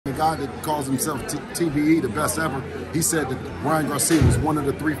The guy that calls himself TBE, the best ever, he said that Ryan Garcia was one of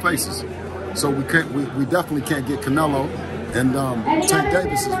the three faces. So we definitely can't get Canelo. And Tank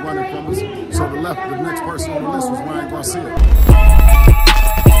Davis is running from us. So the next person on the list was Ryan Garcia.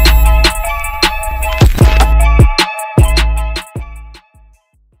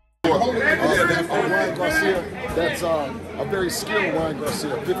 Ryan Garcia, that's a very skilled Ryan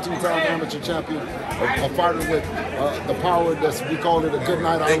Garcia, 15-time amateur champion, a fighter with the power that's, we call it a good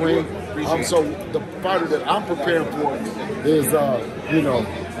night on ring. So the fighter that I'm preparing for is, you know,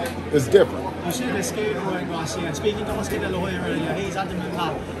 is different. You should have scared Ryan Garcia. Speaking to Oscar De La Hoya earlier, he's adamant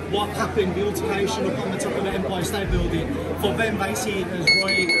that what happened, the altercation up on the top of the Empire State Building, for them they see it as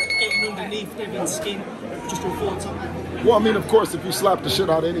Ryan getting underneath Devin's skin. Just your thoughts on that? Well, I mean, of course, if you slap the shit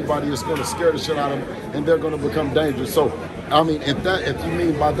out of anybody, it's going to scare the shit out of them, and they're going to become dangerous. So, I mean, if you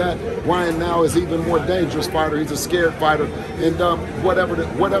mean by that, Ryan now is even more dangerous fighter. He's a scared fighter, and whatever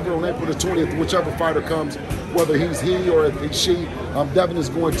on April the 20th, whichever fighter comes, whether he's he or if it's she, Devin is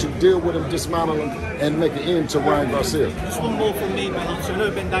going to deal with him, dismantle him, and make an end to Ryan Garcia. Just one more from me, man. So I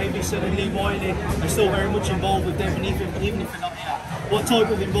know Ben Davis and Lee Wiley are still very much involved with Devin, even if they're not here. What type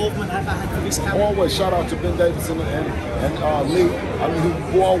of involvement have I had for this camp? Always shout out to Ben Davis and Lee. I mean,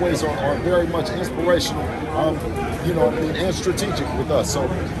 who always are very much inspirational. You know what I mean, and strategic with us. So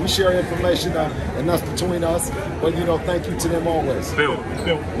we share information, and that's between us. But you know, thank you to them always. Bill.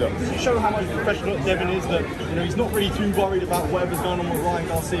 Yeah. Does it show how much professional Devin is that he's not really too worried about whatever's going on with Ryan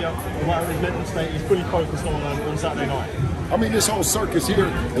Garcia or whatever his mental state? He's fully focused on Saturday night. I mean, this whole circus here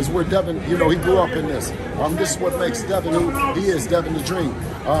is where Devin, you know, he grew up in this. This is what makes Devin who he is, Devin the Dream.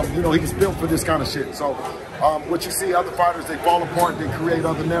 You know, he's built for this kind of shit. So what you see other fighters, they fall apart, they create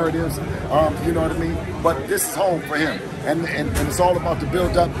other narratives, you know what I mean? But this is home for him. And it's all about the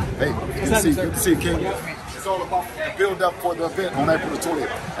build up. Hey, good to see you, King. It's all about the build up for the event on April the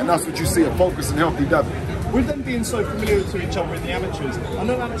 20th. And that's what you see, a focused and healthy Devin. With them being so familiar to each other in the amateurs, I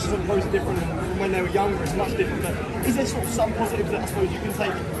know amateurs are supposed to be different from when they were younger, it's much different. But is there sort of some positives that I suppose you can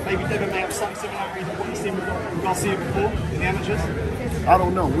take? Maybe Devin may have some similarities to what you've seen with Garcia before in the amateurs? I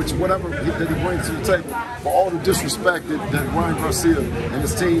don't know, whatever that he brings to the table. For all the disrespect that Ryan Garcia and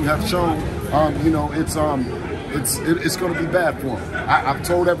his team have shown, you know, it's going to be bad for him. I've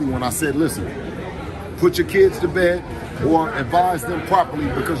told everyone, I said, listen, put your kids to bed or advise them properly,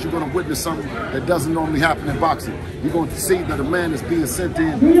 because you're going to witness something that doesn't normally happen in boxing. You're going to see that a man is being sent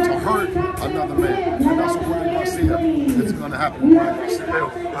in to hurt another man. And that's what Ryan Garcia is going to happen to Ryan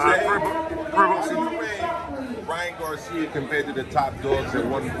Garcia. Ryan Garcia compared to the top dogs at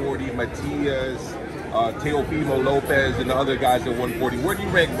 140, Matias, Teofimo Lopez, and the other guys at 140. Where do you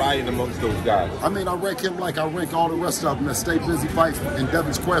rank Ryan amongst those guys? I mean, I rank him like I rank all the rest of them that stay busy fighting in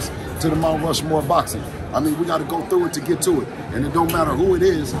Devin's quest to the Mount Rushmore of boxing. I mean, we got to go through it to get to it. And it don't matter who it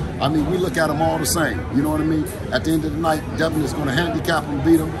is. I mean, we look at them all the same. You know what I mean? At the end of the night, Devin is going to handicap him,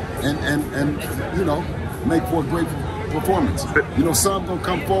 beat him, and you know, make for a great performance. You know, some going to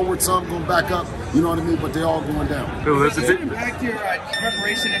come forward, some going to back up. You know what I mean? But they all going down. Does it impact your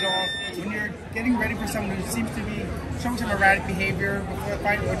preparation at all when you're getting ready for someone who seems to be showing some erratic behavior before a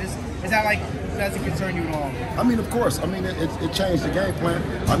fight, or is that like, doesn't concern you at all? I mean, of course. I mean, it changed the game plan.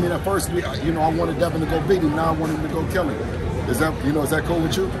 I mean, at first, you know, I wanted Devin to go beat him. Now I want him to go kill him. Is that cool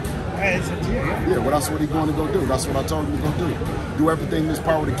with you? Yeah, well, that's what he's going to go do. That's what I told him to go do. Do everything in his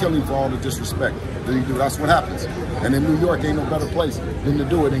power to kill him for all the disrespect that he do. That's what happens. And in New York, ain't no better place than to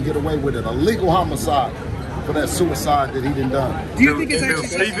do it and get away with it. A legal homicide for that suicide that he done. Do you think it's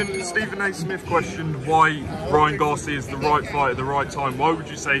actually... Stephen A. Smith questioned why Ryan Garcia is the right fight at the right time. Why would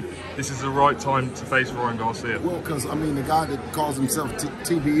you say this is the right time to face Ryan Garcia? Well, because, I mean, the guy that calls himself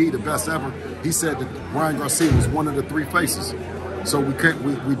TBE, the best ever, he said that Ryan Garcia was one of the three faces. So we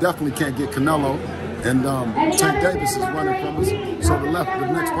definitely can't get Canelo, and Tank Davis is running from us. So the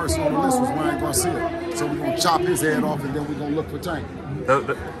next person on the list was Ryan Garcia. So we're gonna chop his head off, and then we're gonna look for Tank.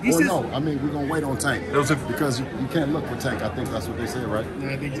 No, I mean we're gonna wait on Tank because you can't look for Tank. I think that's what they said, right? No,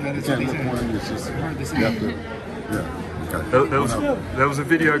 I think so. You can't look for him. It's just There was a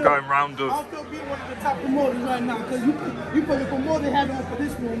video going round of. I'll still be one of the top promoters right now, because you put the promoter hat on for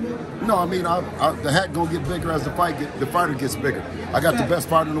this one, man. No, I mean the hat gonna get bigger as the fighter gets bigger. I got the best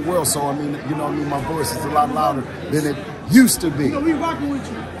fighter in the world, so I mean, you know, my voice is a lot louder than it used to be. You know, we rocking with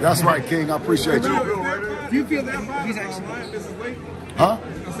you. That's right, King. I appreciate you. Do you feel that he's actually... Huh?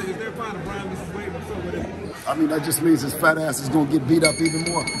 I say, is there Brian Mrs. Wade? What's up with it? I mean, that just means his fat ass is gonna get beat up even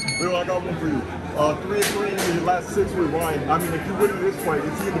more. Bill, I got one for you. 3-3 in your last 6 with Ryan. I mean, if you win this fight,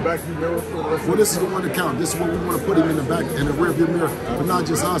 is he in the back view mirror for the rest of Well, this is the one to count. This is what we want to put him in the back, in the rearview mirror, for not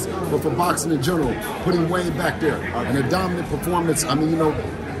just us, but for boxing in general. Put him way back there. And a dominant performance. I mean, you know,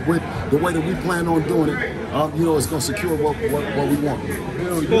 with the way that we plan on doing it, you know, it's going to secure what we want.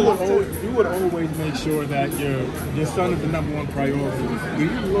 You would always make sure that your son is the #1 priority. Do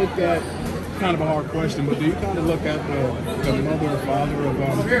you look at, kind of a hard question, but do you kind of look at the mother or father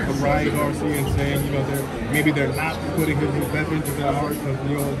of Ryan Garcia and saying, you know, maybe they're not putting his best interest at heart because,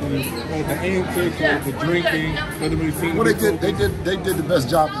 you know, the antics or the drinking doesn't really seem well, to they did the best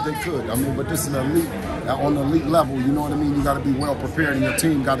job that they could. I mean, but this is an elite, on the elite level, you know what I mean? You got to be well prepared, and your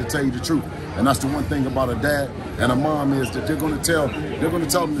team got to tell you the truth. And that's the one thing about a dad and a mom is that they're going to tell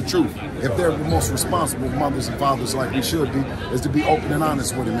them the truth. If they're the most responsible mothers and fathers like we should be, is to be open and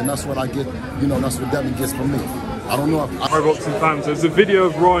honest with him. And that's what I get, you know, that's what Devin gets from me. I don't know if Pro Boxing fans, there's a video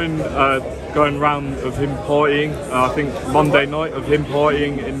of Ryan going round of him partying, I think Monday night, of him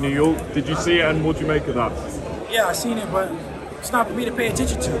partying in New York. Did you see it, and what do you make of that? Yeah, I seen it, but it's not for me to pay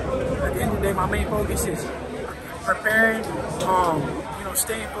attention to. At the end of the day, my main focus is preparing, you know,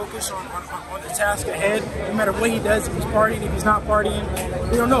 staying focused on the task ahead. No matter what he does, if he's partying, if he's not partying,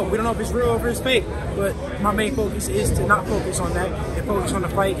 we don't know. We don't know if it's real or if it's fake. But my main focus is to not focus on that and focus on the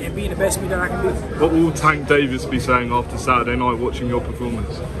fight and being the best me that I can be. What will Tank Davis be saying after Saturday night watching your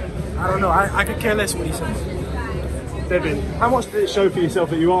performance? I don't know. I could care less what he says. Devin, how much did it show for yourself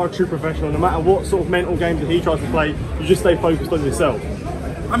that you are a true professional? No matter what sort of mental games that he tries to play, you just stay focused on yourself?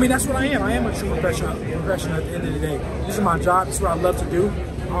 I mean, that's what I am. I am a true professional at the end of the day. This is my job. This is what I love to do.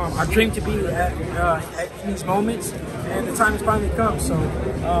 I dream to be at these moments, and the time has finally come. So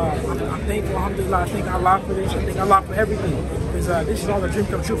I'm thankful, alhamdulillah. I thank Allah for this. I thank Allah for everything, because this is all a dream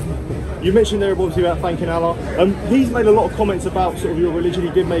come true for me. You mentioned there obviously about thanking Allah. He's made a lot of comments about sort of your religion.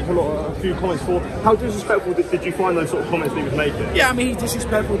 He did make a few comments for. How disrespectful did you find those sort of comments that he was making? Yeah, I mean, he's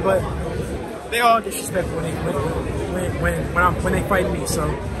disrespectful, but they all disrespectful when they fight me. So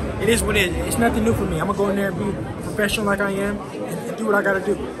it is what it is. It's nothing new for me. I'm gonna go in there and be professional like I am and do what I gotta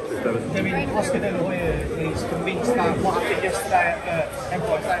do. I mean, Oscar De La Hoya is convinced that what happened yesterday at the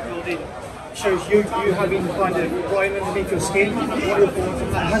Empire State Building shows you having kind of Ryan underneath your skin. What are your thoughts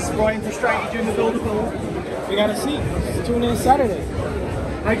on that? Has Ryan frustrated you in the build-up at all? We gotta see. Tune in Saturday.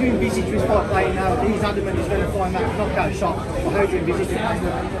 How do you envisage his fight playing now? He's adamant he's going to find that knockout shot. But how do you envisage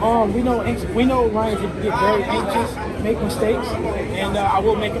it? We know Ryan can get very anxious, make mistakes, and I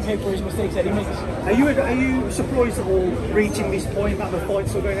will make him pay for his mistakes that he makes. Are you surprised at all reaching this point that the fight's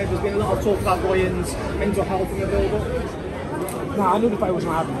still going ahead? There's been a lot of talk about Ryan's mental health in the build-up. Nah, I knew the fight was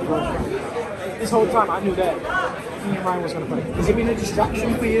going to happen before. This whole time I knew that me and Ryan was going to fight. Has it been a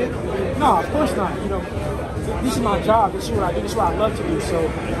distraction for you? No, of course not. You know, this is my job. This is what I do. This is what I love to do. So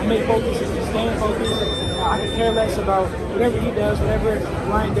I make focus is to stay focused. I can care less about whatever he does, whatever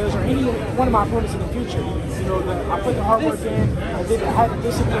Ryan does, or any one of my opponents in the future. You know, I put the hard work in. I had the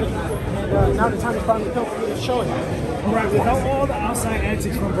discipline, and now the time is finally come for me to show it. All right, without all the outside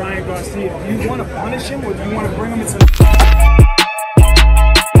antics from Ryan Garcia, do you want to punish him or do you want to bring him into the